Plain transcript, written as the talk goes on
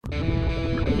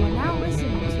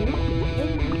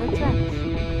Let's run.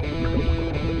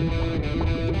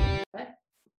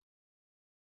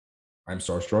 I'm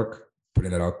starstruck,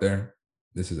 putting that out there.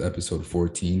 This is episode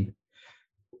 14.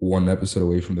 One episode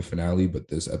away from the finale, but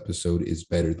this episode is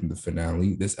better than the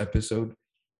finale. This episode,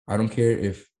 I don't care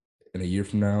if in a year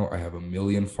from now I have 1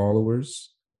 million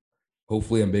followers.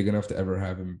 Hopefully, I'm big enough to ever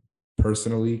have him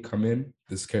personally come in.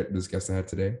 This guest I had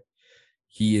today,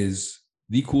 he is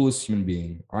the coolest human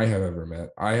being I have ever met.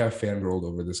 I have fangirled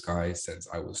over this guy since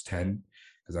I was 10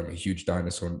 because I'm a huge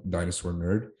dinosaur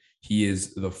nerd. He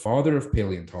is the father of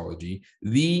paleontology,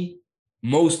 the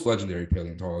most legendary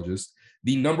paleontologist,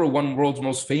 the number one world's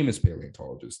most famous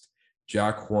paleontologist,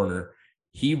 Jack Horner.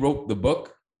 He wrote the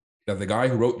book that the guy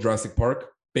who wrote Jurassic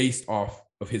Park based off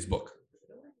of his book.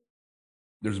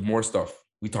 There's more stuff.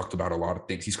 We talked about a lot of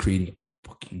things. He's creating a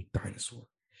fucking dinosaur.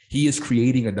 He is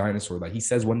creating a dinosaur that he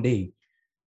says one day.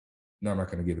 No, I'm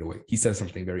not going to give it away. He says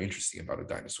something very interesting about a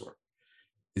dinosaur.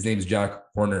 His name is Jack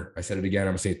Horner. I said it again. I'm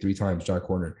going to say it 3 times. Jack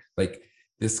Horner. Like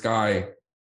this guy,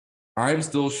 I'm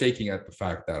still shaking at the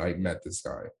fact that I met this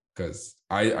guy because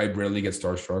I rarely get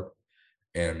starstruck.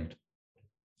 And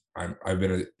I've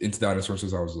been into dinosaurs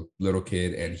since I was a little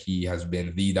kid. And he has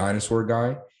been the dinosaur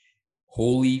guy.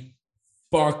 Holy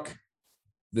fuck.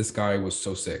 This guy was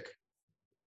so sick.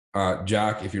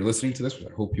 Jack, if you're listening to this, which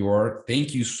I hope you are,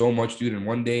 thank you so much, dude. And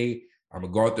one day I'm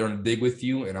gonna go out there and dig with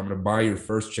you, and I'm gonna buy your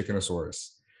first Chickenosaurus.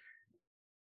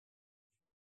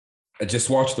 Just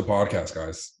watch the podcast,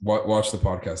 guys. Watch the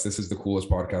podcast. This is the coolest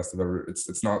podcast I've ever.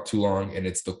 It's not too long, and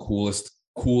it's the coolest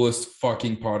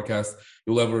fucking podcast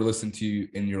you'll ever listen to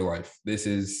in your life. This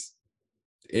is,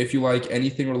 if you like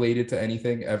anything related to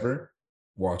anything ever,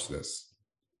 watch this.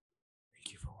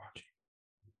 Thank you for watching.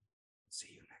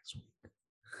 See you next week.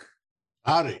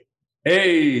 Howdy.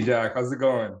 Hey, Jack. How's it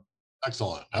going?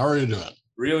 Excellent. How are you doing?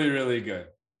 Really, really good.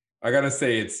 I gotta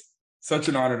say, it's such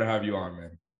an honor to have you on,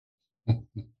 man.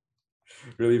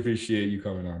 Really appreciate you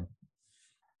coming on.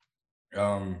 I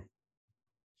don't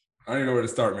even know where to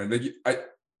start, man. Like, it's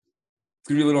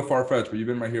gonna be a little far-fetched, but you've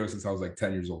been my hero since I was like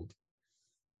 10 years old.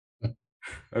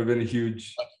 I've been a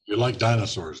huge. You like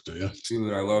dinosaurs, do you?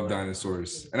 Dude, I love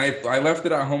dinosaurs, and I left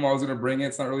it at home. I was gonna bring it.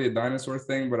 It's not really a dinosaur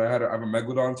thing, but I have a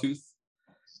megalodon tooth.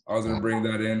 I was gonna bring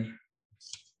that in.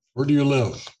 Where do you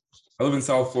live? I live in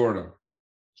South Florida.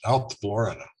 South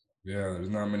Florida. Yeah, there's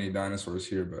not many dinosaurs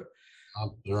here, but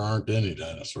there aren't any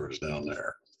dinosaurs down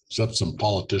there, except some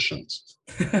politicians.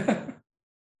 There's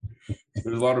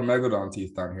a lot of megalodon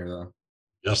teeth down here, though.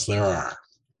 Yes, there are.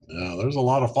 Yeah, there's a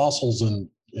lot of fossils in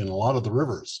a lot of the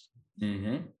rivers.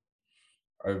 Mm-hmm.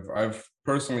 I've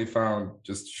personally found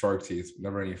just shark teeth,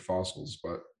 never any fossils,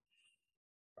 but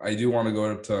I do want to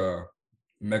go to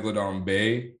Megalodon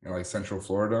Bay in like Central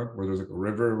Florida, where there's like a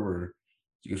river where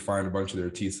you could find a bunch of their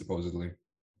teeth supposedly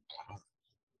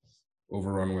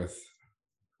overrun with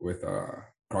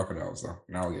crocodiles though,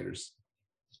 and alligators.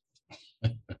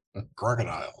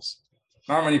 Crocodiles.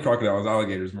 Not many crocodiles,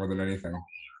 alligators more than anything.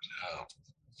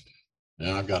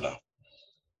 Yeah, I've got a.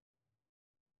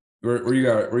 Where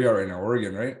you at right now?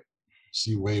 Oregon, right?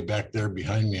 See way back there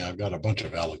behind me, I've got a bunch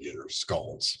of alligator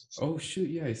skulls. Oh shoot,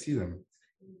 yeah, I see them.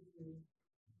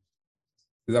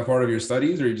 Is that part of your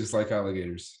studies, or you just like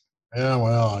alligators? Yeah,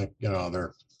 well,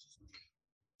 they're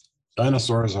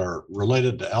dinosaurs are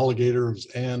related to alligators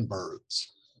and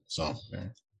birds. So, okay.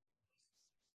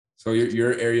 So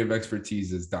your area of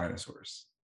expertise is dinosaurs.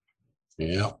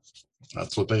 Yeah,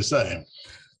 that's what they say.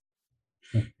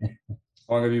 How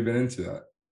long have you been into that?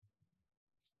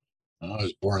 I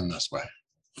was born this way.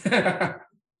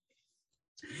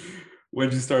 When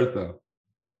did you start, though?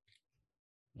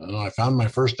 I found my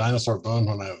first dinosaur bone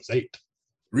when I was 8.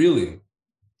 Really?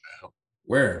 Yeah.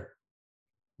 Where?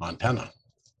 Montana.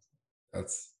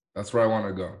 That's where I want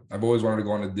to go. I've always wanted to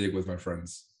go on a dig with my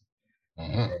friends.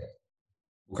 Mm-hmm.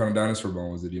 What kind of dinosaur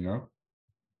bone was it, you know?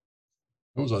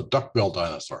 It was a duckbill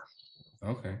dinosaur.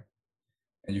 Okay.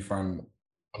 And you found...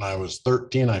 When I was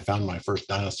 13, I found my first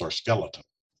dinosaur skeleton.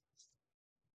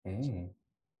 Oh.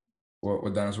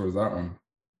 What dinosaur was that one?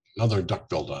 Another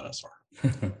duckbill dinosaur.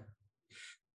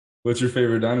 What's your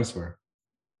favorite dinosaur?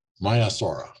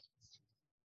 Maiasaura.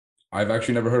 I've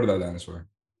actually never heard of that dinosaur.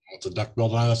 It's a duckbill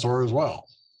dinosaur as well.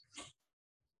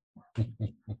 So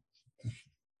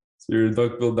you're a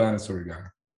duckbill dinosaur guy.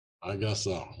 I guess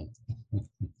so.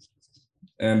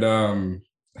 And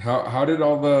how did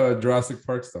all the Jurassic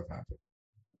Park stuff happen?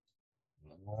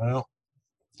 Well,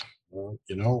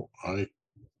 I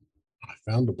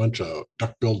found a bunch of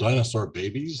duckbill dinosaur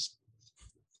babies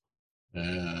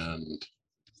and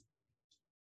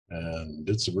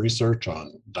did some research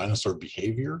on dinosaur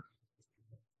behavior.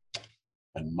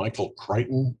 and Michael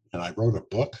Crichton, and I wrote a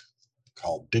book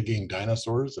called Digging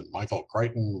Dinosaurs, and Michael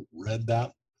Crichton read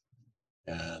that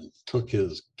and took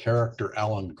his character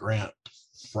Alan Grant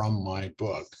from my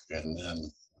book, and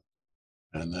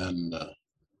then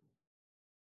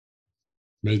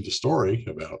made the story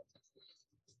about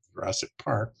Jurassic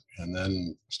Park. And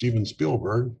then Steven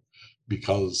Spielberg,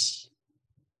 because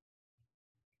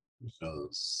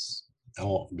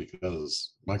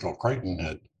Michael Crichton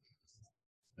had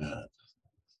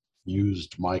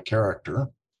used my character,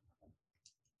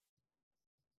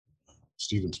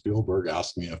 Steven Spielberg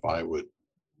asked me if I would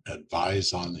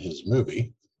advise on his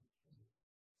movie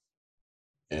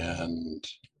and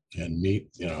meet,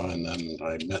 and then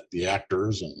I met the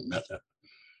actors and met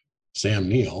Sam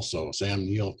Neill, so Sam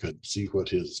Neill could see what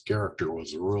his character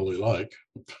was really like.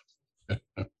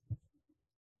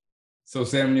 So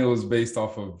Sam Neill is based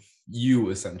off of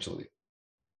you, essentially.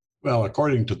 Well,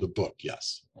 according to the book,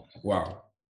 yes. Wow,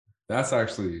 that's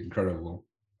actually incredible.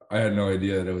 I had no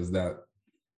idea that it was that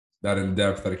in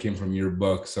depth, that it came from your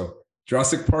book. So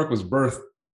Jurassic Park was birthed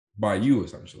by you,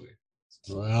 essentially.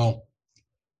 Well,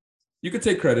 you could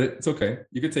take credit. It's okay.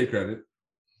 You could take credit.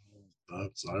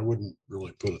 I wouldn't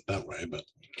really put it that way, but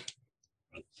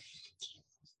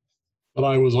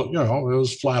I was, it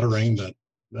was flattering that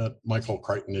Michael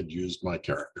Crichton had used my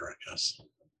character, I guess.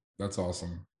 That's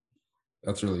awesome.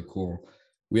 That's really cool.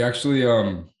 We actually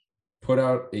put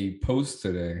out a post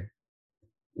today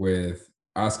with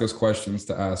ask us questions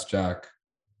to ask Jack,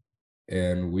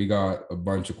 and we got a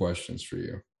bunch of questions for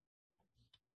you.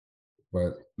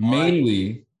 But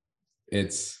mainly,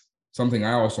 it's something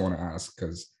I also want to ask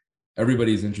because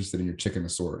everybody's interested in your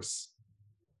Chickenosaurus.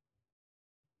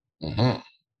 Mm-hmm.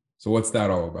 So what's that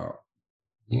all about?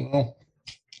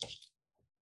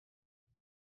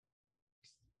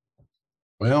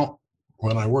 Well,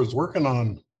 when I was working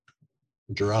on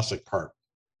Jurassic Park,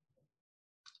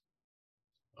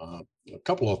 a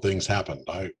couple of things happened.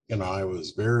 I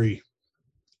was very.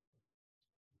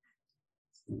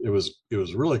 It was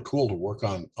really cool to work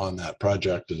on that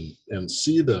project and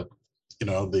see the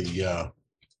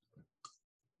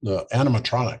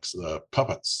animatronics, the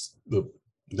puppets.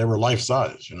 They were life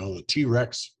size. The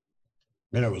T-Rex.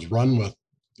 It was run with.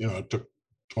 It took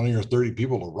 20 or 30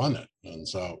 people to run it, and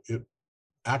so it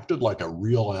acted like a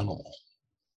real animal.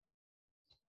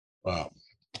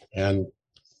 And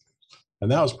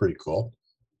that was pretty cool.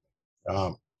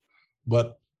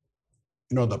 But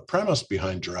the premise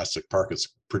behind Jurassic Park is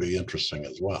pretty interesting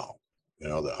as well.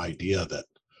 The idea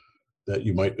that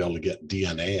you might be able to get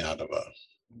DNA out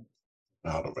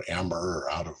of amber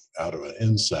or out of an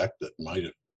insect that might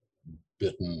have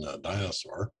bitten a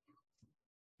dinosaur,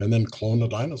 and then clone a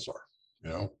dinosaur.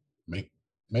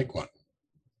 Make one.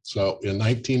 So in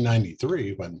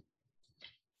 1993, when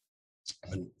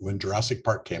Jurassic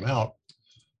Park came out,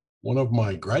 one of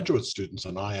my graduate students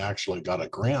and I actually got a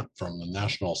grant from the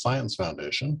National Science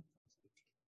Foundation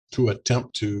to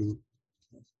attempt to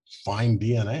find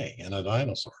DNA in a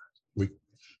dinosaur.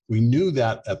 We knew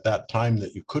that at that time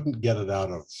that you couldn't get it out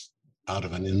of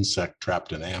an insect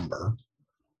trapped in amber.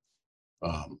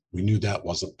 We knew that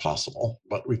wasn't possible,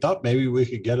 but we thought maybe we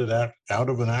could get it out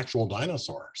of an actual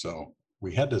dinosaur. So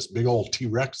we had this big old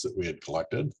T-Rex that we had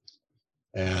collected,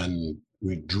 and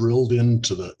we drilled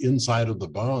into the inside of the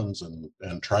bones and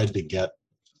tried to get,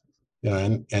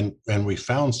 and we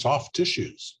found soft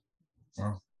tissues.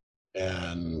 Wow.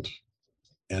 And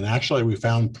actually we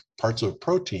found parts of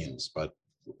proteins, but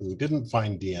we didn't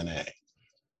find DNA.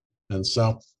 And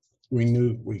so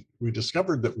we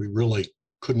discovered that we really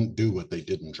couldn't do what they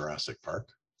did in Jurassic Park.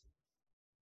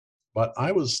 But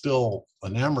I was still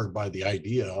enamored by the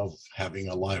idea of having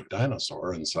a live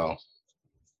dinosaur. And so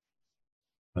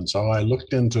I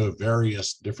looked into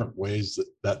various different ways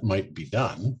that might be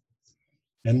done.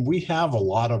 And we have a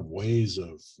lot of ways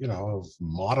of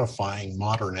modifying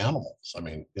modern animals. I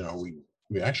mean,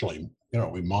 we actually,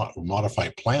 we modify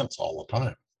plants all the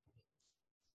time.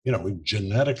 We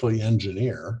genetically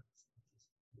engineer.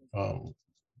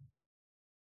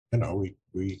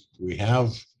 We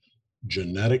have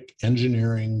genetic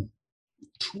engineering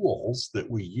tools that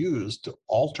we use to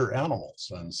alter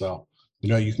animals. And so,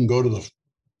 you can go to the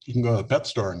pet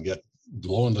store and get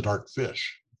glow in the dark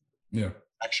fish. Yeah.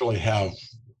 Actually have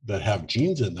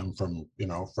genes in them from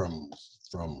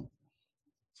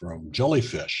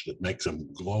jellyfish that makes them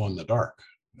glow in the dark.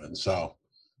 And so,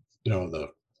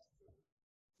 that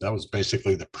was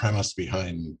basically the premise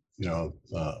behind,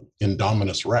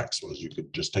 Indominus Rex, was you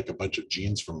could just take a bunch of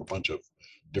genes from a bunch of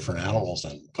different animals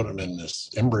and put them in this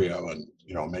embryo and,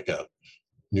 make a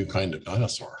new kind of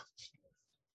dinosaur.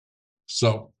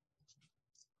 So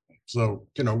So,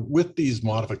 with these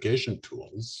modification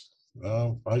tools,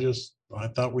 I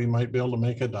thought we might be able to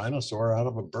make a dinosaur out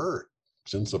of a bird,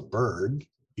 since a bird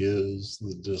is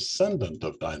the descendant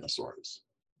of dinosaurs.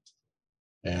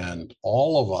 And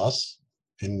all of us,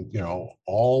 and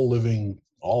all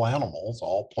animals,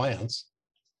 all plants,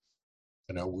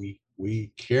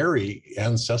 we carry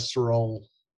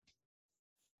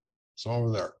some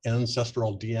of their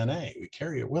ancestral DNA. We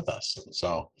carry it with us. And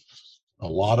so a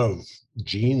lot of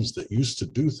genes that used to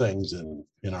do things in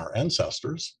our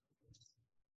ancestors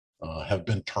have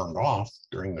been turned off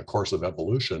during the course of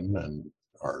evolution and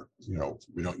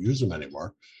we don't use them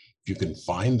anymore. If you can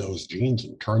find those genes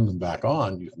and turn them back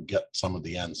on, you can get some of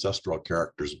the ancestral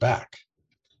characters back.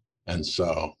 And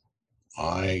so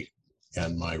I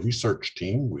and my research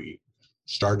team, we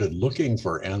started looking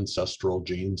for ancestral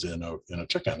genes in a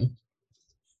chicken,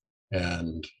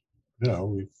 and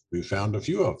we found a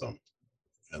few of them.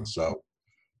 And so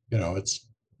it's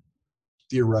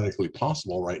theoretically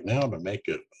possible right now to make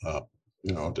it to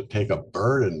take a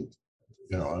bird and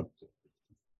a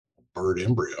bird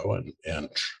embryo and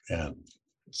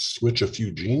switch a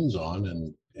few genes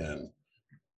on and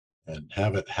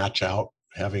have it hatch out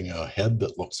having a head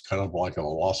that looks kind of like a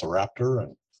velociraptor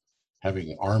and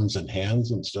having arms and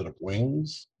hands instead of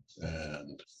wings,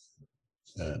 and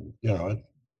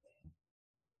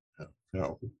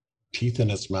teeth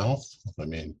in its mouth. I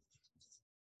mean,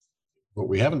 what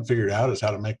we haven't figured out is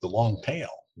how to make the long tail,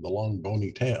 the long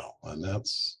bony tail, and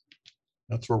that's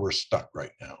where we're stuck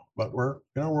right now. But we're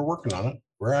working on it.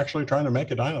 We're actually trying to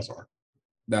make a dinosaur.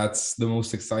 That's the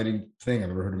most exciting thing I've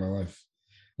ever heard in my life.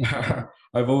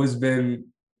 I've always been,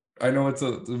 I know it's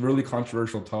a really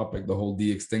controversial topic, the whole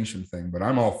de-extinction thing, but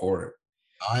I'm all for it.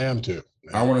 I am too.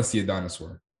 I want to see a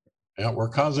dinosaur. Yeah, we're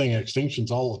causing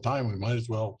extinctions all the time. We might as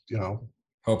well,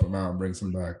 help them out and bring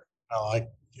some back. I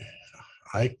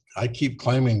keep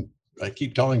telling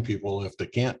people, if they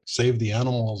can't save the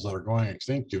animals that are going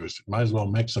extinct, you might as well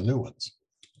make some new ones.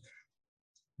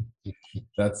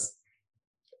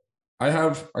 I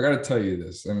got to tell you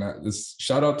this, and this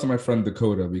shout out to my friend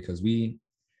Dakota, because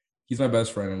he's my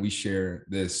best friend and we share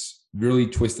this really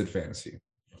twisted fantasy.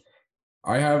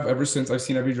 I have, ever since I've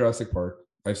seen every Jurassic Park,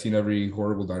 I've seen every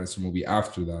horrible dinosaur movie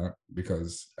after that,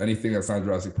 because anything that's not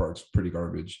Jurassic Park is pretty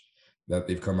garbage that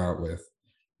they've come out with.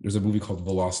 There's a movie called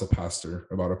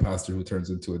Velocipastor about a pastor who turns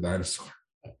into a dinosaur.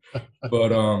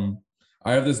 But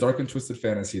I have this dark and twisted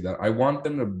fantasy that I want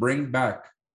them to bring back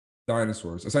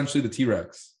dinosaurs, essentially the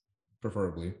T-Rex,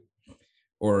 preferably,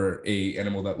 or a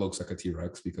animal that looks like a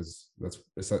T-Rex, because that's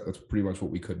pretty much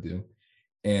what we could do,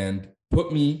 and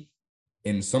put me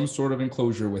in some sort of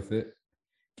enclosure with it,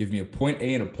 give me a point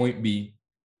A and a point B,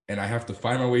 and I have to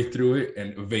find my way through it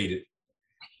and evade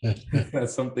it.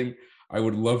 That's something I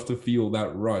would love to feel,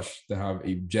 that rush to have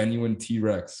a genuine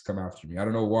T-Rex come after me. I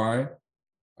don't know why.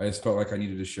 I just felt like I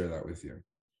needed to share that with you,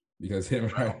 because him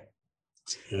and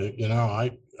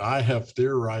I have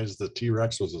theorized that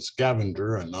T-Rex was a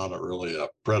scavenger and not really a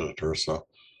predator. So,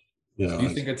 do you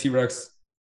think a T-Rex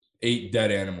ate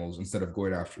dead animals instead of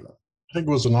going after them? I think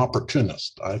it was an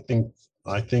opportunist. I think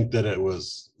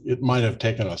that it might have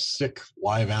taken a sick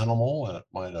live animal, and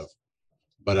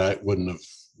but it wouldn't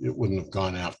have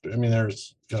gone after. I mean,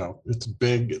 there's, it's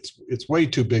big. It's way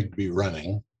too big to be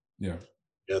running. Yeah.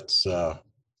 It's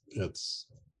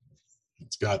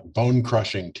got bone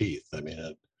crushing teeth. I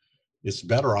mean, it's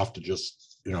better off to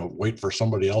just, wait for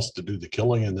somebody else to do the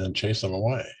killing and then chase them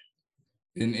away.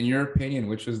 In your opinion,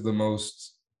 which is the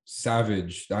most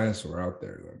savage dinosaur out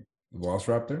there then? The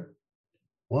Velociraptor?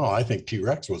 Well, I think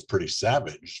T-Rex was pretty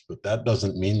savage, but that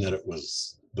doesn't mean that it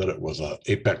was an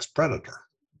apex predator.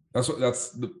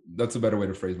 That's a better way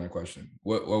to phrase my question.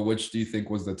 Which do you think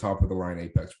was the top of the line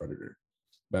apex predator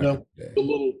back in the day? The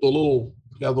little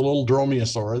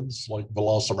dromaeosaurids like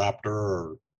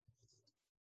Velociraptor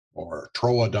or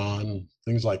Troodon,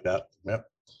 things like that. Yep.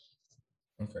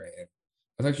 Okay.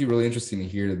 That's actually really interesting to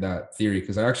hear that theory,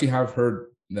 because I actually have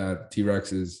heard that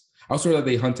T-Rexes, I also heard that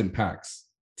they hunt in packs,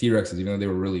 T-Rexes, even though they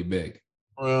were really big.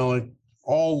 Well,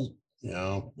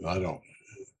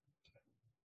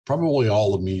 probably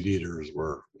all the meat eaters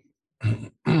were,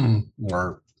 at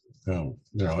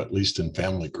least in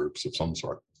family groups of some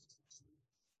sort.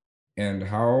 And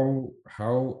how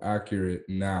accurate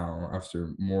now,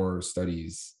 after more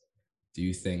studies, do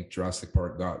you think Jurassic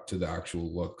Park got to the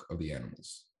actual look of the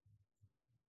animals?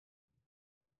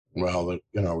 Well,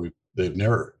 they've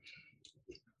never,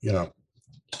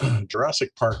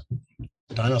 Jurassic Park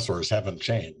dinosaurs haven't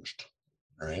changed,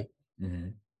 right?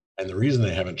 Mm-hmm. And the reason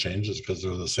they haven't changed is because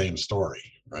they're the same story,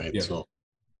 right? Yeah. So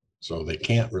So they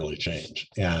can't really change.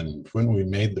 And when we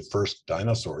made the first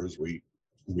dinosaurs, we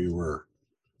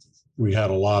had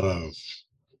a lot of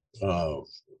uh,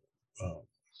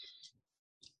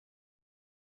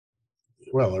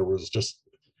 well, there was just,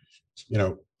 you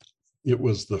know, it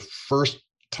was the first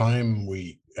time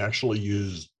we actually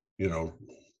used,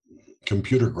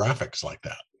 computer graphics like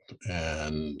that.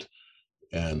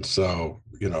 And so,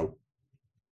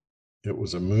 it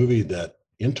was a movie that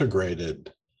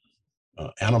integrated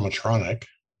animatronic,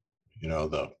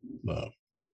 the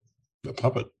the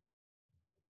puppet,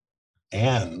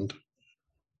 and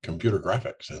computer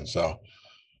graphics. And so,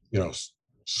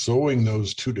 sewing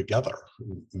those two together,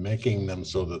 making them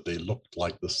so that they looked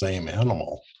like the same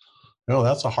animal,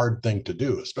 that's a hard thing to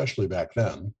do, especially back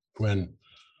then when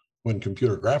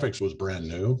computer graphics was brand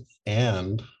new,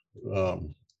 and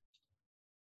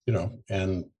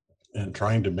and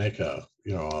trying to make a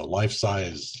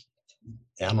life-size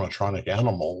animatronic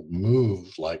animal move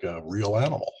like a real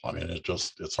animal. I mean,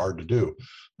 it's hard to do.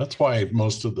 That's why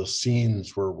most of the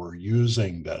scenes where we're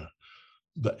using the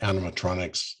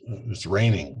animatronics, it's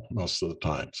raining most of the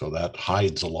time, so that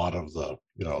hides a lot of the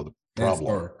the And it's problem.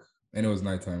 dark, and it was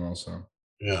nighttime also.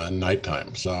 Yeah, and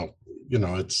nighttime. So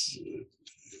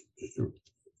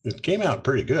it came out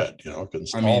pretty good. I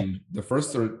mean,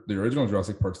 the original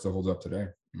Jurassic Park still holds up today,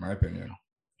 in my opinion.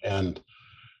 And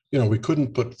we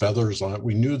couldn't put feathers on it.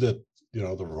 We knew that the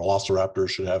Velociraptor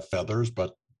should have feathers,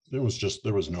 but there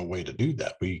was no way to do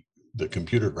that. The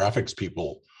computer graphics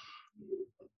people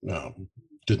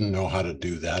didn't know how to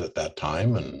do that at that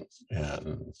time, and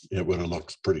it would have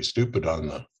looked pretty stupid on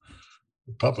the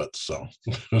puppets. So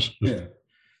Yeah.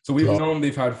 So we've known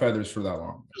they've had feathers for that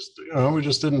long. We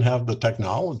just didn't have the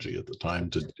technology at the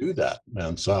time to do that.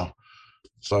 And so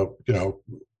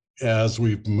as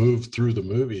we've moved through the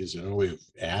movies, we've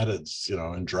added,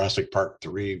 in Jurassic Park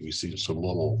 3, we see some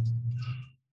little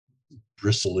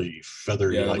bristly,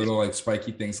 feathery, little like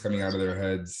spiky things coming out of their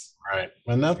heads. Right.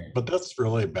 But that's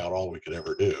really about all we could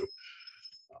ever do.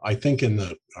 I think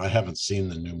I haven't seen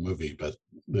the new movie, but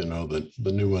the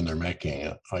new one they're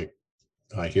making,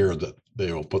 I hear that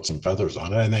they will put some feathers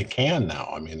on it, and they can now.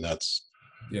 I mean, that's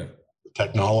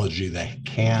technology they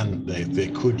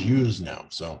could use now.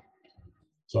 So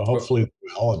hopefully,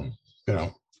 and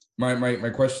my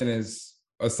question is,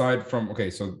 aside from,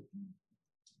 so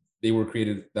they were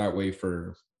created that way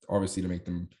for, obviously, to make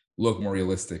them look more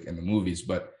realistic in the movies,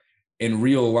 but in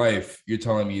real life, you're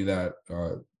telling me that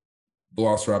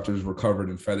velociraptors were covered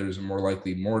in feathers, and more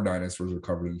likely more dinosaurs were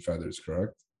covered in feathers,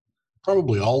 correct?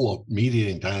 Probably all of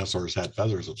meat-eating dinosaurs had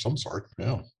feathers of some sort.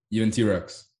 Yeah. Even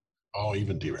T-Rex. Oh,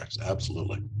 even T-Rex,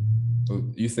 absolutely.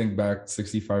 So you think back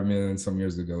 65 million some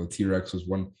years ago, T-Rex was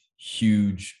one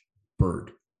huge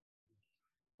bird.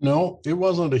 No, it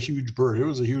wasn't a huge bird. It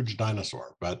was a huge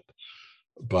dinosaur. But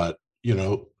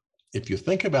if you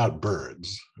think about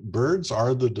birds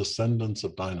are the descendants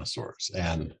of dinosaurs.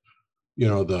 And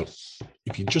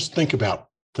if you just think about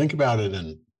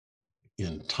it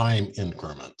in time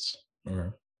increments.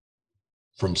 Okay.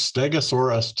 From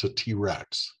Stegosaurus to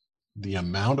T-Rex, the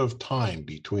amount of time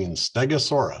between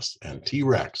Stegosaurus and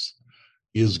T-Rex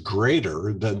is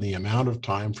greater than the amount of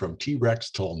time from T-Rex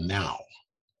till now.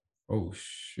 Oh,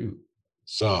 shoot.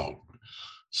 So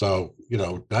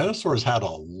dinosaurs had a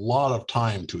lot of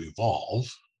time to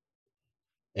evolve.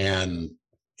 And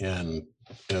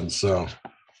so,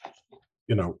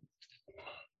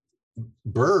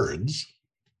 birds,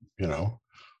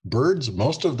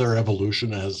 most of their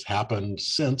evolution has happened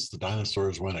since the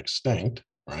dinosaurs went extinct,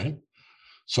 right?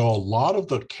 So a lot of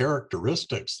the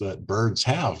characteristics that birds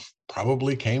have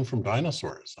probably came from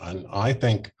dinosaurs. And I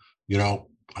think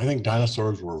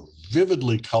dinosaurs were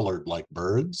vividly colored like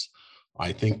birds.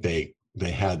 I think they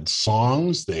had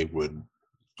songs.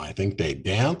 I think they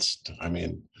danced. I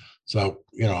mean, so,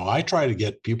 I try to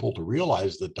get people to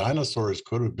realize that dinosaurs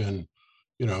could have been,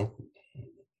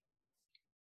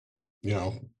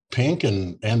 pink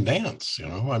and dance.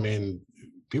 I mean,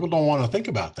 people don't want to think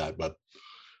about that, but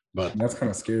that's kind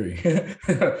of scary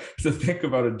to think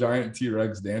about a giant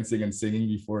T-Rex dancing and singing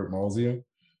before it mauls you.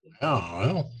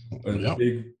 Yeah, well,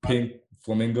 big pink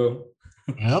flamingo.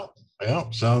 Yeah.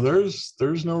 So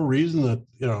there's no reason that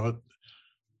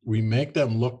we make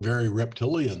them look very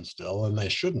reptilian still, and they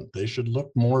shouldn't. They should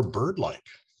look more bird-like.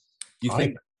 Do you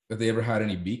think that they ever had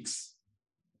any beaks?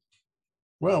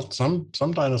 Well, some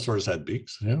dinosaurs had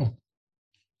beaks. Yeah,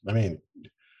 I mean,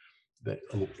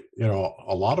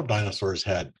 a lot of dinosaurs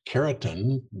had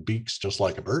keratin beaks, just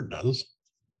like a bird does.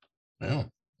 Yeah,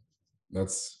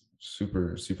 that's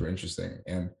super, super interesting.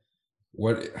 And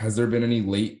has there been any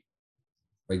late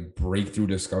like breakthrough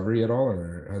discovery at all,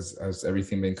 or has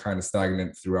everything been kind of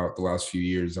stagnant throughout the last few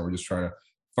years, and we're just trying to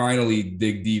finally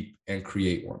dig deep and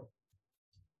create one?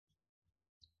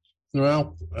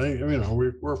 Well,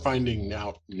 we're finding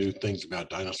out new things about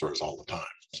dinosaurs all the time.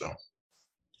 So,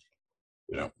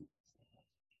 you know,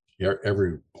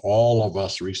 all of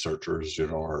us researchers,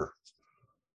 are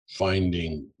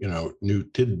finding, new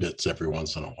tidbits every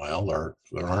once in a while.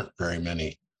 There aren't very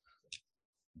many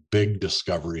big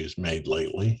discoveries made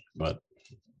lately, but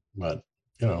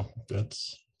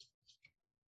that's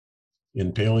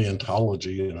in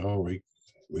paleontology.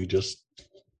 We just,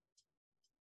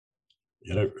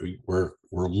 we're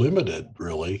limited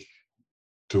really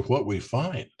to what we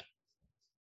find.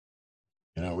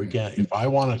 We can't. If I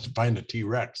wanted to find a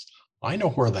T-Rex, I know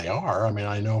where they are. I mean,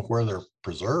 I know where they're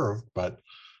preserved, but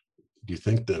what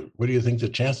do you think the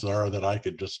chances are that I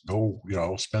could just go,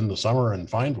 spend the summer and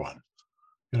find one?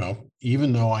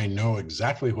 Even though I know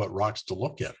exactly what rocks to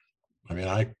look at. I mean,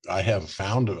 I have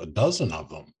found a dozen of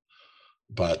them,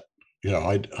 but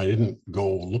I didn't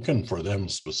go looking for them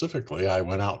specifically. I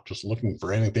went out just looking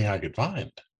for anything I could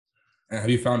find. And have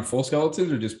you found full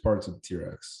skeletons or just parts of the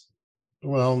T-Rex?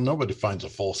 Well, nobody finds a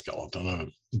full skeleton of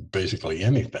basically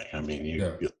anything. I mean,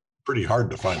 it's pretty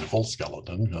hard to find a full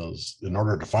skeleton, because in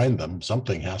order to find them,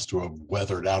 something has to have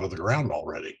weathered out of the ground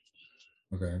already.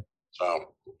 Okay.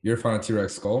 So you ever found a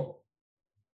T-Rex skull?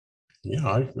 Yeah,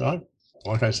 I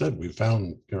like I said, we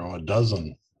found a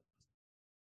dozen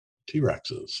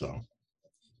T-Rexes. So,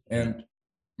 and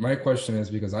my question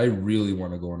is, because I really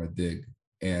want to go on a dig,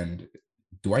 and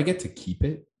do I get to keep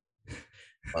it?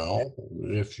 Well,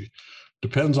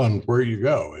 depends on where you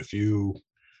go. If you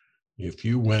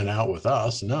went out with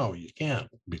us, no, you can't,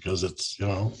 because it's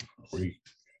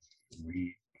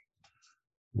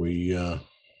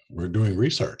we're doing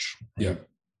research. Yeah.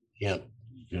 You can't,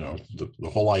 the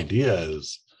whole idea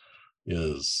is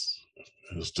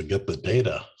to get the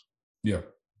data. Yeah.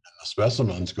 And the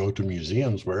specimens go to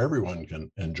museums where everyone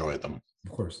can enjoy them.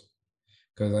 Of course.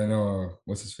 Because I know,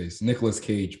 what's his face? Nicolas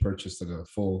Cage purchased a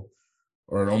full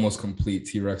or an almost complete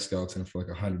T-Rex skeleton for like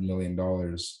 $100 million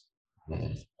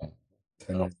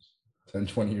 10,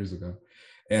 20 years ago.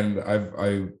 And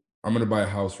I'm going to buy a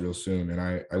house real soon. And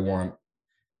I want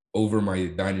over my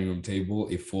dining room table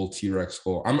a full T-Rex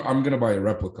skull. I'm going to buy a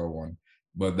replica one,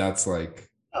 but that's like,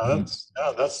 that's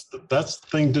the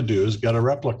thing to do, is get a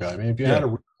replica. I mean, if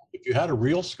you had a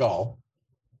real skull,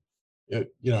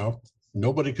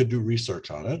 nobody could do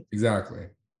research on it. Exactly.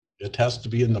 It has to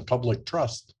be in the public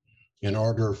trust in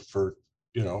order for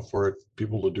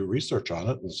people to do research on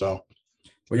it. And so,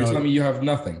 but you're telling me you have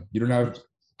nothing. You don't have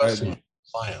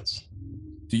science.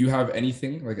 Do you have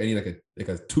anything like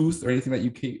a tooth or anything that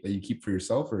you keep for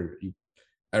yourself, or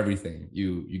everything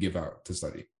you give out to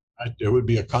study? It would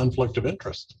be a conflict of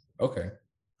interest. Okay.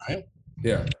 Right.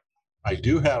 Yeah. I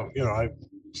do have,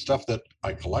 stuff that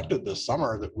I collected this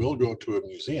summer that will go to a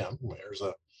museum. There's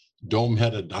a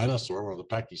dome-headed dinosaur, one of the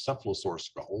Pachycephalosaur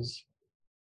skulls,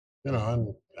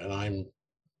 and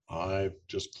I've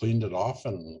just cleaned it off,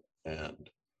 and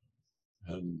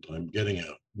I'm getting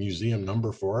a museum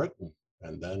number for it,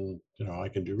 and then I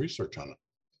can do research on it.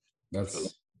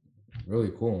 That's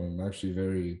really cool, and actually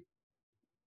very.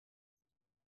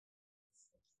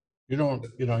 You don't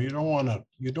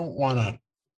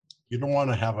want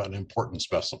to have an important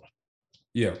specimen.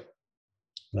 Yeah.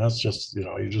 That's just,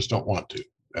 you just don't want to.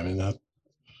 I mean, that.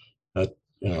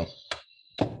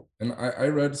 And I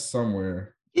read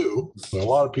somewhere too, a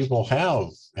lot of people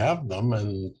have them,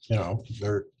 and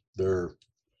they're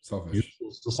selfish.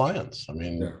 Useful to science. I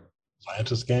mean,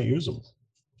 scientists can't use them.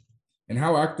 And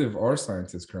how active are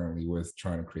scientists currently with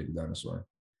trying to create a dinosaur?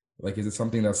 Like, is it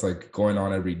something that's like going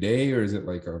on every day, or is it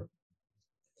like on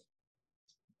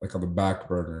the back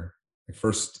burner? Like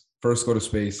first go to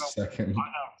space, second.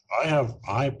 I have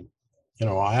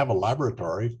a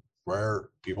laboratory where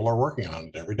people are working on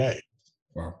it every day.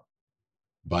 Wow.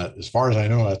 But as far as I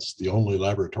know, that's the only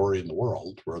laboratory in the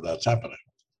world where that's happening.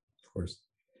 Of course.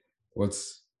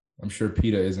 I'm sure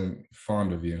PETA isn't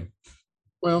fond of you.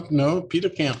 Well, no,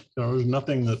 PETA can't. There's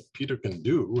nothing that PETA can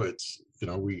do. It's,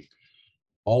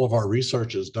 all of our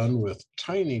research is done with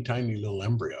tiny, tiny little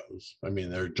embryos. I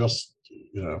mean, they're just,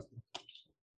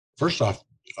 first off,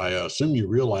 I assume you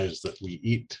realize that we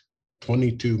eat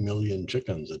 22 million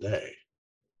chickens a day,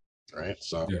 right?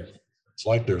 So it's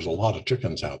like there's a lot of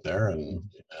chickens out there, and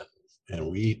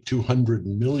we eat 200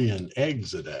 million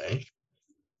eggs a day.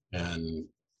 And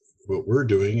what we're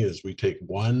doing is we take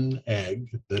one egg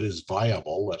that is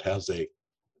viable, that has an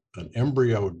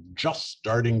embryo just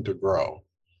starting to grow,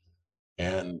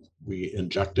 and we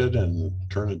inject it and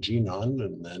turn a gene on,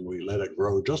 and then we let it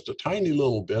grow just a tiny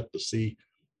little bit to see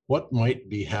what might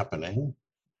be happening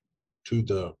to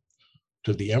the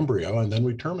embryo, and then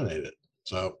we terminate it.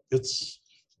 So it's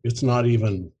not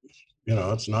even,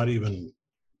 it's not even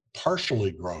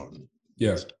partially grown.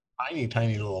 Yeah. It's a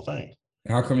tiny little thing.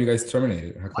 And how come you guys terminate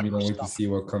it? How come you don't wait to see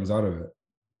what comes out of it?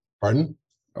 Pardon?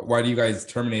 Why do you guys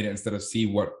terminate it instead of see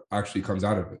what actually comes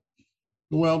out of it?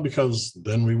 Well, because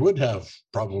then we would have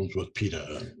problems with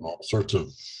PETA and all sorts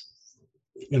of,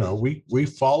 we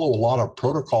follow a lot of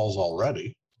protocols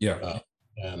already. Yeah.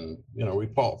 And, we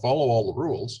follow all the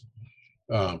rules.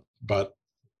 But,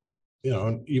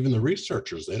 and even the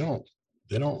researchers, they're not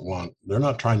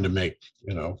trying to make,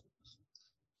 they're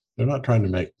not trying to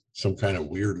make some kind of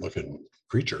weird looking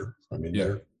creature. I mean,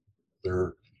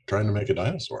 they're trying to make a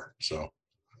dinosaur. But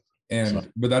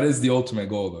that is the ultimate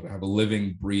goal, though, to have a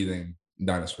living, breathing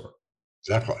dinosaur.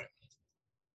 Exactly.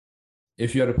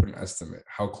 If you had to put an estimate,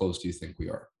 how close do you think we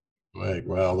are?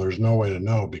 Well, there's no way to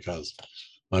know, because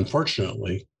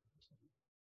unfortunately,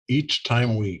 each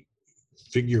time we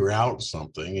figure out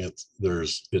something, it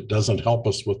doesn't help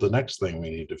us with the next thing we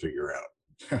need to figure out.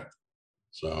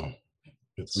 So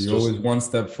you're always one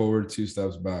step forward, two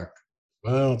steps back.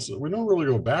 Well, we don't really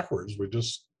go backwards. We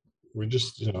just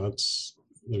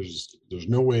there's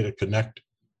no way to connect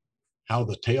how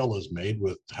the tail is made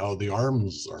with how the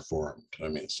arms are formed. I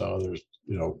mean, so there's,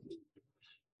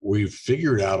 we've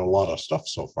figured out a lot of stuff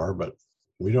so far, but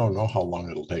we don't know how long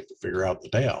it'll take to figure out the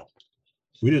tail.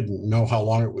 We didn't know how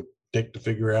long it would take to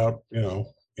figure out,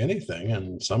 anything.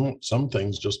 And some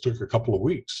things just took a couple of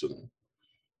weeks, and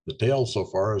the tail so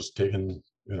far has taken,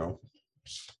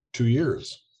 2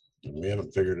 years, and we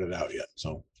haven't figured it out yet.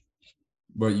 So,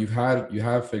 but you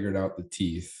have figured out the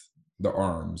teeth, the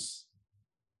arms.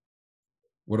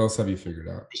 What else have you figured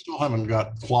out? We still haven't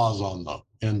got claws on the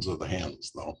ends of the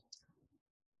hands, though.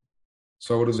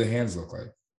 So what do the hands look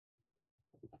like?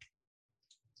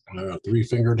 A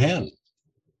 3-fingered hand.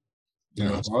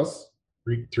 Claws?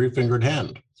 Three-fingered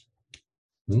hand.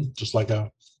 Just like a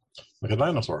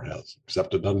dinosaur has,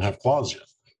 except it doesn't have claws yet.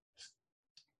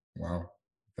 Wow,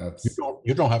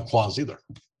 you don't have claws either.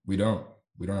 We don't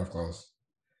have claws.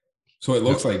 So it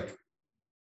looks like.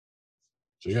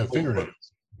 So you have fingernails.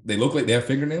 They look like they have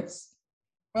fingernails?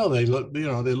 Well, they look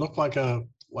like a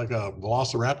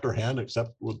velociraptor hand,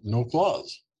 except with no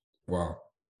claws. Wow.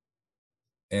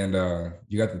 And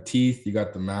you got the teeth, you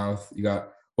got the mouth,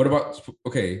 what about,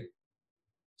 okay,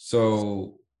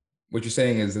 so what you're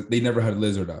saying is that they never had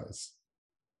lizard eyes.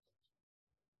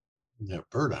 They have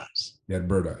bird eyes. They had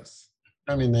bird eyes.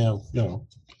 I mean, they have,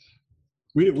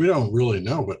 we don't really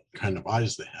know what kind of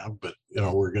eyes they have, but,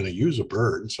 we're going to use a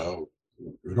bird, so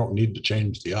we don't need to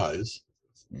change the eyes.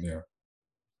 Yeah,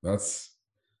 that's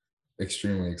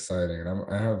extremely exciting. And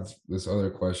I have this other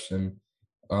question.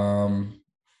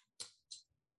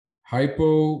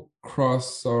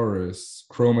 Hypocrosaurus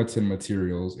chromatin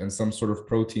materials and some sort of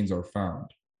proteins are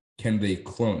found. Can they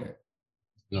clone it?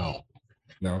 No.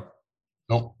 No?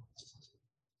 Nope.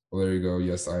 Well, there you go.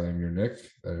 Yes, I am your Nick.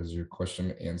 That is your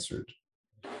question answered.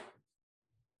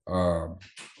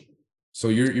 So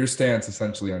your stance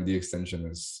essentially on de-extinction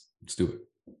is let's do it.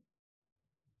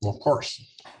 Well, of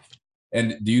course.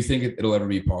 And do you think it'll ever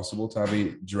be possible to have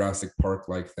a Jurassic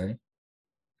Park-like thing?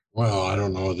 Well, I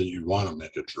don't know that you'd want to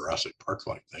make a Jurassic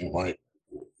Park-like thing. Why,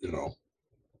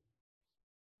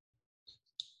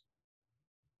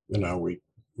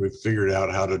 we figured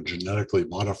out how to genetically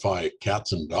modify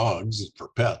cats and dogs for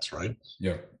pets, right?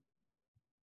 Yeah.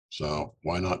 So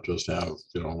why not just have,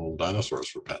 little dinosaurs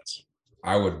for pets?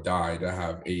 I would die to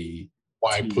have a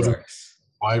why make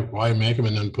them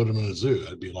and then put them in a zoo?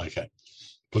 That'd be like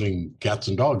putting cats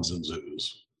and dogs in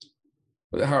zoos.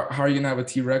 But how are you gonna have a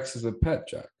T-Rex as a pet,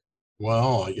 Jack?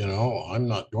 Well, I'm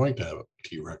not going to have a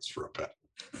T-Rex for a pet.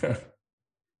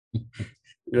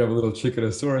 You have a little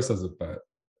Chickenosaurus as a pet.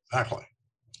 Exactly.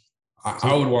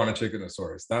 I would want a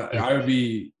Chickenosaurus. I would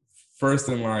be first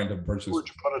in line to purchase. Where'd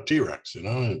you put a T-Rex,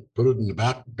 and put it in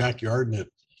the backyard, and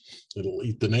it'll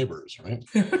eat the neighbors, right?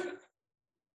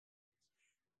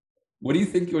 What do you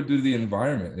think it would do to the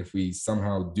environment if we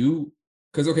somehow do?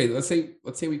 Because okay, let's say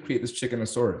we create this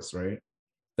Chickenosaurus, right?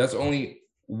 That's only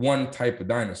one type of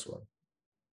dinosaur.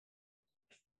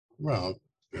 Well,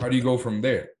 how do you go from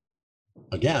there?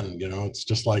 Again, it's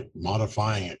just like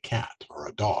modifying a cat or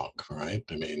a dog, right?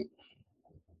 I mean,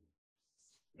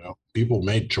 people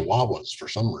made Chihuahuas for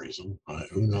some reason.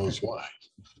 Who knows why?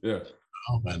 Yeah.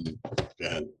 And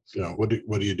what do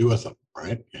you do with them,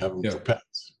 right? You have them for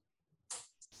pets.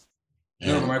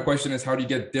 No, my question is, how do you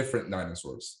get different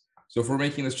dinosaurs? So if we're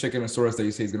making this Chickenosaurus that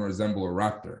you say is going to resemble a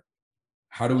raptor,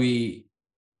 how do we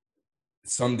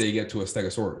someday get to a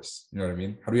Stegosaurus? You know what I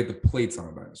mean? How do we get the plates on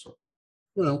a dinosaur?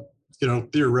 Well,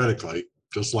 theoretically,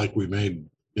 just like we made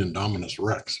Indominus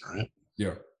Rex, right?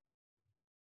 Yeah.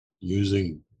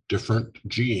 Using different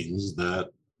genes that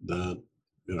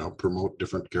promote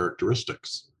different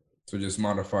characteristics. So just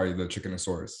modify the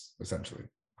Chickenosaurus, essentially.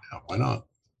 Yeah, why not?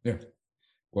 Yeah.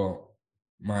 Well,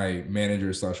 my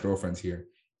manager / girlfriend's here,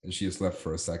 and she just left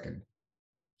for a second.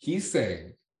 He's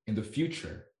saying in the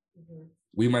future,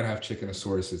 we might have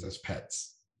Chickenosauruses as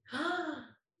pets.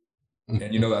 And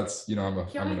that's, I'm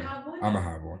gonna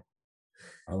have one.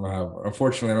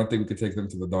 Unfortunately, I don't think we could take them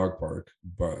to the dog park,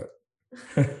 but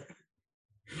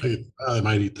they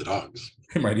might eat the dogs.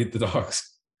 They might eat the dogs.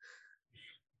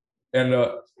 And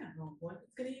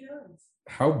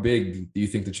how big do you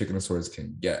think the Chickenosaurus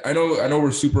can get? I know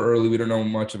we're super early. We don't know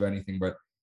much of anything, but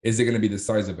is it going to be the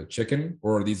size of a chicken,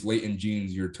 or are these latent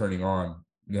genes you're turning on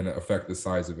going to affect the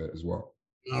size of it as well?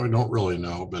 No, we don't really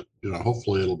know, but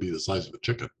hopefully it'll be the size of a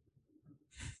chicken.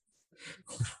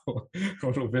 A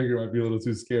little bigger might be a little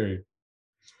too scary.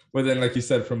 But then, like you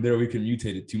said, from there we can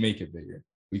mutate it to make it bigger.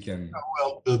 We can.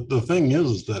 Well, the thing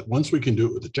is that once we can do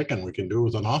it with a chicken, we can do it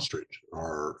with an ostrich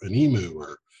or an emu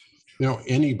or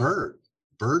any bird.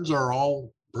 Birds we can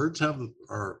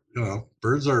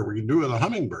do it with a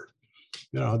hummingbird.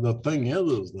 The thing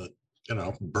is that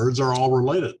birds are all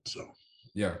related. So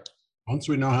yeah, once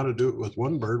we know how to do it with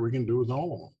one bird, we can do it with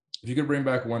all of them. If you could bring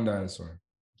back one dinosaur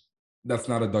that's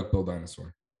not a duck-billed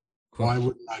dinosaur, why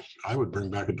wouldn't I would bring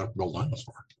back a duck-billed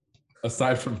dinosaur.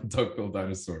 Aside from the duck-billed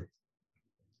dinosaur.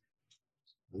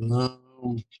 No,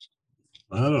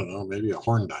 I don't know. Maybe a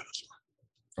horned dinosaur.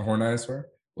 A horned dinosaur?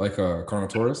 Like a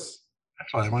Carnotaurus?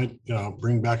 Actually, I might,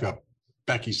 bring back a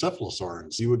Pachycephalosaur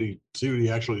and see what he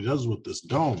actually does with this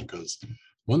dome. Because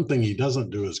one thing he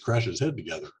doesn't do is crash his head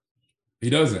together.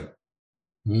 He doesn't.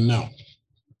 No.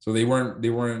 So they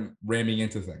weren't ramming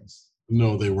into things.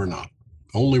 No, they were not.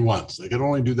 Only once. They could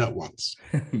only do that once.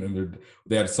 And then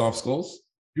they had soft skulls.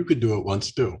 You could do it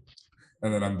once too.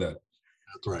 And then I'm dead.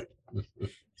 That's right.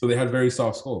 So they had very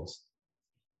soft skulls.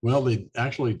 Well, they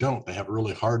actually don't. They have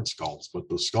really hard skulls, but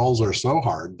the skulls are so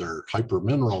hard, they're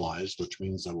hypermineralized, which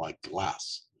means they're like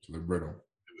glass. So they're brittle.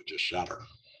 It would just shatter.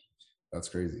 That's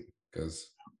crazy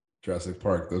because Jurassic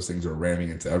Park, those things are ramming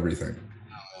into everything.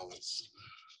 Well,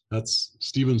 that's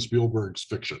Steven Spielberg's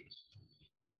fiction.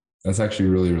 That's actually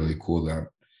really, really cool that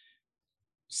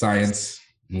science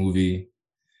movie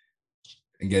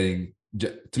and getting,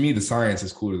 to me, the science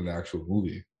is cooler than the actual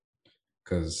movie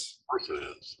because of course it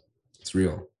is. It's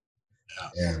real.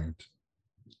 Yes. And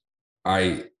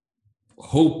I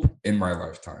hope in my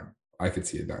lifetime I could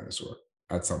see a dinosaur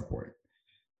at some point.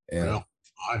 And well,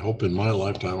 I hope in my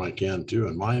lifetime I can too.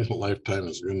 And my lifetime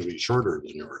is going to be shorter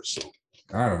than yours. So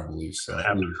I don't believe so. I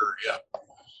haven't heard yet.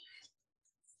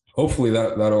 Hopefully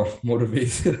that'll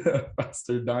motivate a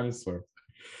faster dinosaur.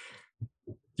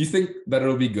 Do you think that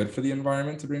it'll be good for the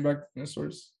environment to bring back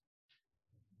dinosaurs?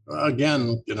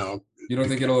 Again, you don't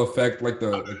think it'll affect like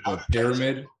the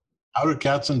pyramid? How do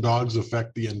cats and dogs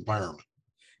affect the environment?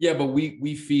 Yeah, but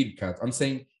we feed cats. I'm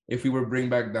saying if we were to bring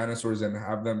back dinosaurs and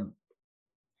have them,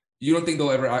 you don't think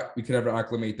we could ever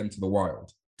acclimate them to the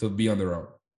wild to be on their own?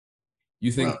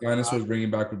 You think dinosaurs bringing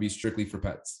back would be strictly for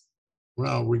pets?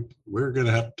 Well, we're going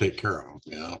to have to take care of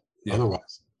them. Yeah.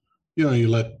 Otherwise, you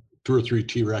let 2 or 3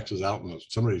 T-Rexes out and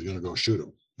somebody's going to go shoot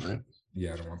them, right?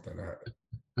 Yeah, I don't want that to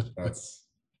happen.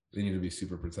 They need to be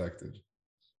super protected.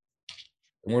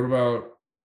 And what about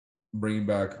bringing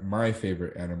back my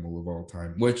favorite animal of all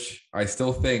time, which I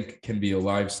still think can be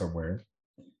alive somewhere,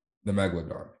 the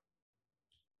Megalodon.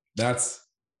 That's,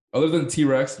 other than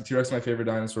T-Rex, T-Rex is my favorite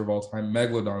dinosaur of all time,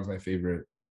 Megalodon is my favorite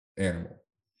animal.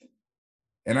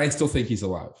 And I still think he's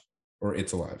alive, or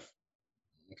it's alive.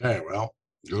 Okay, well,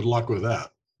 good luck with that.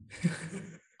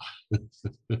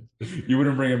 You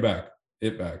wouldn't bring him back. I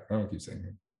don't keep saying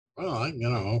him.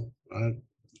 Well,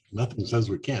 nothing says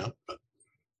we can't, but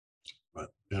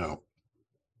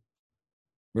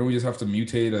Wouldn't we just have to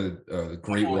mutate a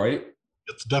great white?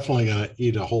 It's definitely going to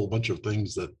eat a whole bunch of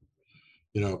things that,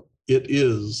 it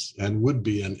is and would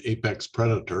be an apex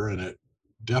predator, and it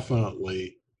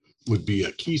definitely would be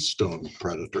a keystone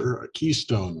predator, a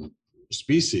keystone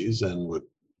species, and would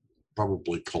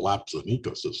probably collapse an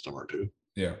ecosystem or two.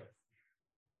 Yeah.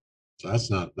 So that's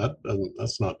not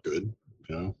good.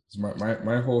 It's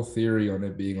my whole theory on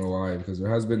it being alive, because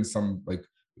there has been some like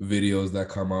videos that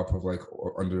come up of like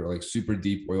under like super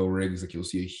deep oil rigs, like you'll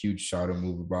see a huge shadow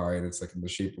move by and it's like in the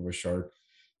shape of a shark.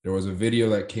 There was a video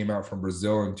that came out from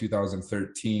Brazil in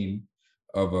 2013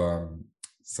 of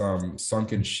some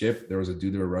sunken ship. There was a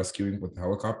dude they were rescuing with the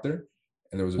helicopter,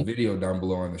 and there was a video down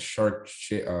below, and the shark-like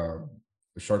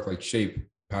shape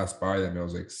passed by them. It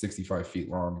was like 65 feet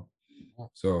long.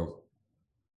 So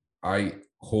I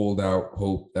hold out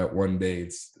hope that one day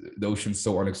the ocean's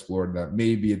so unexplored that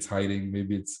maybe it's hiding,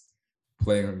 maybe it's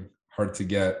playing hard to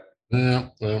get. Yeah,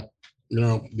 well,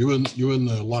 you and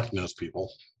the Loch Ness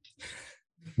people.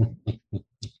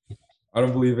 I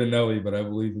don't believe in Nelly, but I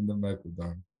believe in the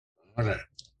Megalodon. Okay.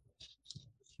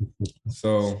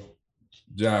 So,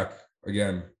 Jack,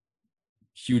 again,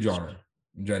 huge honor,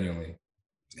 genuinely.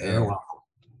 Yeah, well,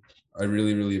 I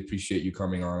really, really appreciate you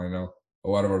coming on. I know a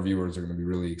lot of our viewers are going to be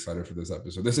really excited for this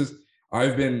episode.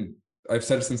 I've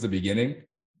said since the beginning,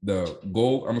 the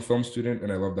goal, I'm a film student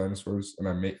and I love dinosaurs. And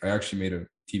I actually made a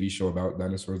TV show about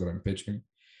dinosaurs that I'm pitching.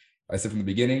 I said from the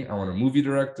beginning, I want a movie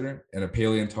director and a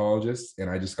paleontologist. And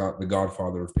I just got the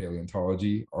godfather of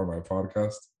paleontology on my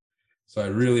podcast. So I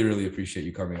really, really appreciate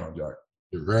you coming on, Jack.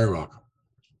 you're very welcome.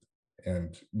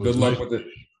 And good luck with it.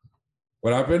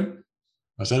 What happened?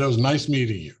 I said it was nice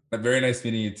meeting you. Very nice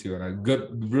meeting you too.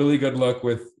 And really good luck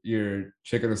with your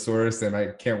Chickenosaurus. And I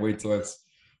can't wait till it's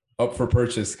up for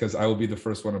purchase because I will be the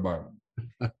first one to buy them.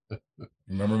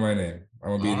 Remember my name. I'm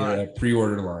going to be in the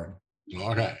pre-order line.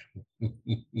 Okay.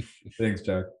 Thanks,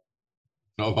 Jack.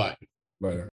 Bye-bye. Bye.